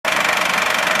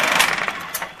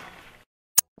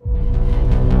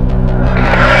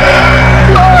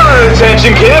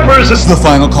Attention campers, this is the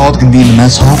final call to convene the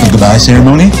mess hall for the goodbye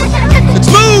ceremony. Let's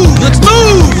move! Let's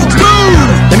move! Let's move!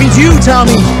 That means you,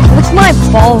 Tommy. What's my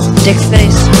balls, dick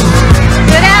face?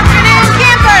 Good afternoon,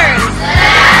 campers!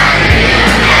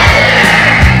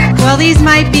 Well, these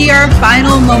might be our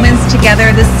final moments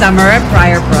together this summer at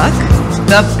Briarbrook.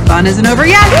 The fun isn't over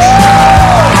yet.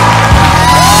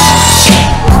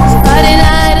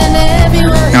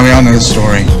 Now we all know the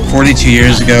story. 42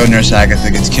 years ago, Nurse Agatha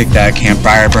gets kicked out of Camp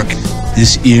Briarbrook.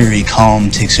 This eerie calm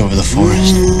takes over the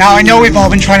forest. Now I know we've all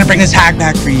been trying to bring this hag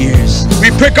back for years.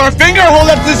 We prick our finger, hold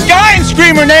up to the sky, and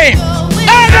scream her name.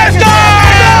 Agatha!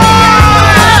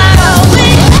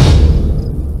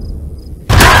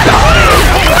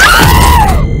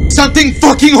 Something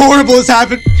fucking horrible has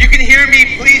happened. If you can hear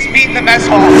me, please meet in the mess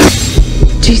hall.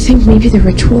 Do you think maybe the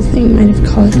ritual thing might have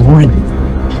caused... Warren,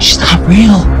 she's not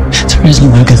real. There is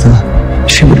no Agatha.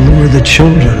 She would lure the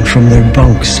children from their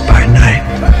bunks by night,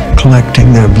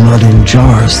 collecting their blood in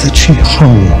jars that she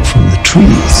hung from the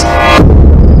trees.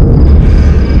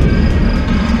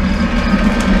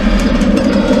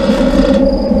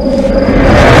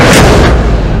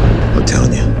 I'm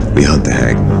telling you, we hunt the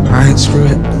hag. All right, screw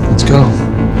it. Let's go.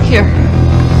 Here.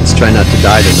 Let's try not to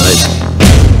die tonight.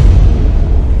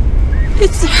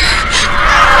 It's...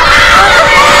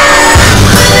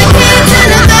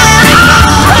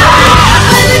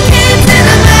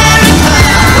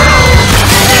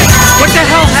 What the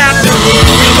hell happened?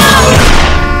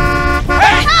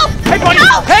 Hey! Hey, buddy!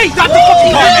 Help! Hey, stop the fucking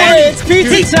car, man! It's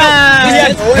pizza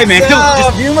time! Hey, man,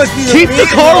 don't You must be keep the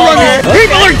car running!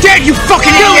 People are dead, you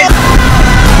fucking idiot!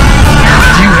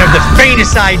 Do you have the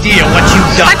faintest idea what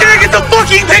you've done? I didn't get the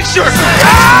fucking picture!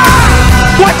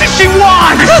 What does she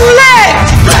want? Leg!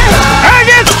 And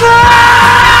it's